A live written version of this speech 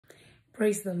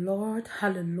Praise the Lord.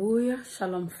 Hallelujah.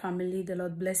 Shalom, family. The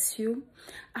Lord bless you.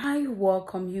 I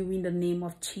welcome you in the name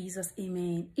of Jesus.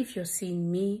 Amen. If you're seeing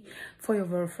me for your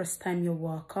very first time, you're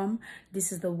welcome.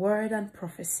 This is the Word and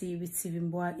Prophecy with Stephen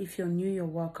Bois. If you're new, you're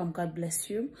welcome. God bless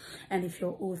you. And if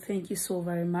you're old, thank you so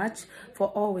very much for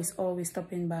always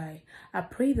stopping by. I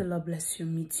pray the Lord bless you,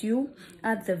 meet you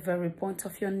at the very point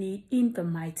of your need in the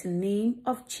mighty name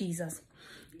of Jesus.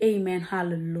 Amen.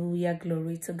 Hallelujah.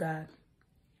 Glory to God.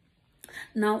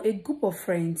 Now, a group of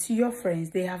friends, your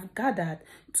friends, they have gathered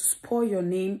to spoil your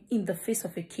name in the face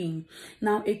of a king.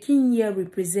 Now, a king here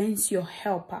represents your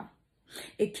helper.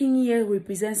 A king here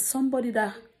represents somebody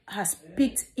that has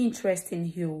piqued interest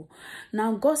in you.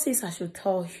 Now, God says I should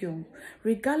tell you,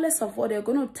 regardless of what they're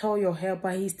going to tell your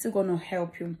helper, he's still going to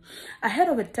help you. I heard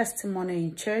of a testimony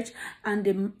in church, and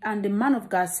the man of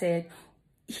God said,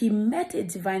 he met a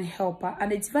divine helper, and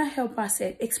the divine helper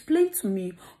said, explain to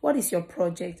me, what is your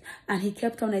project? And he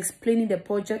kept on explaining the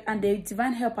project, and the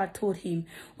divine helper told him,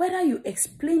 whether you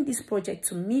explain this project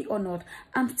to me or not,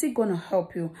 I'm still going to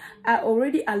help you. I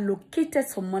already allocated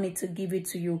some money to give it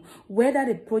to you, whether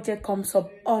the project comes up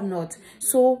or not.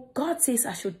 So God says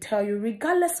I should tell you,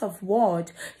 regardless of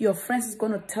what your friends is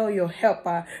going to tell your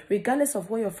helper, regardless of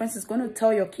what your friends is going to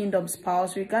tell your kingdom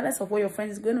spouse, regardless of what your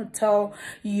friends is going to tell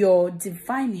your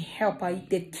divine helper,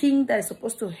 the king that is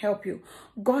supposed to help you,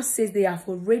 God says they have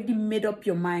already made up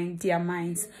their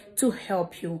minds to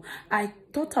help you. I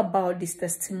thought about this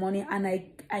testimony, and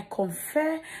I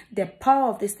confer the power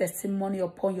of this testimony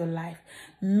upon your life.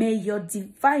 May your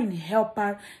divine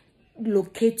helper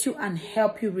locate you and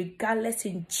help you regardless,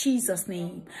 in Jesus'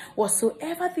 name.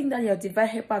 Whatsoever thing that your divine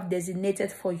helper have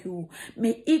designated for you,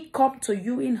 may it come to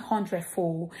you in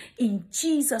 100-fold in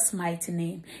Jesus' mighty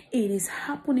name. It is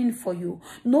happening for you.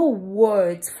 No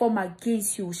words formed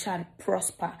against you shall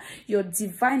prosper. Your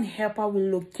divine helper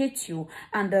will locate you,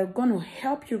 and they're going to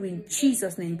help you in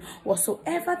Jesus' name.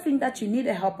 Whatsoever thing that you need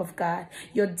the help of God,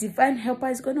 your divine helper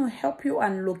is going to help you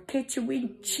and locate you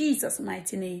in Jesus'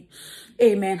 mighty name.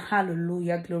 Amen.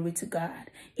 Hallelujah. Glory to God.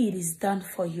 It is done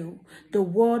for you. The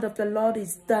word of the Lord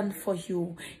is done for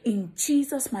you in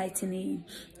Jesus' mighty name.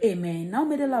 Amen. Now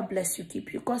may the Lord bless you,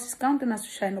 keep you, cause his countenance to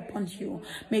shine upon you.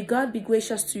 May God be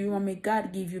gracious to you, and may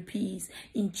God give you peace.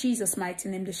 In Jesus' mighty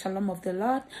name, the shalom of the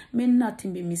Lord. May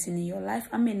nothing be missing in your life,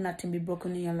 and may nothing be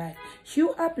broken in your life.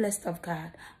 You are blessed of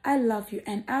God. I love you,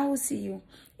 and I will see you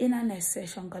in our next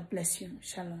session. God bless you.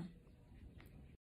 Shalom.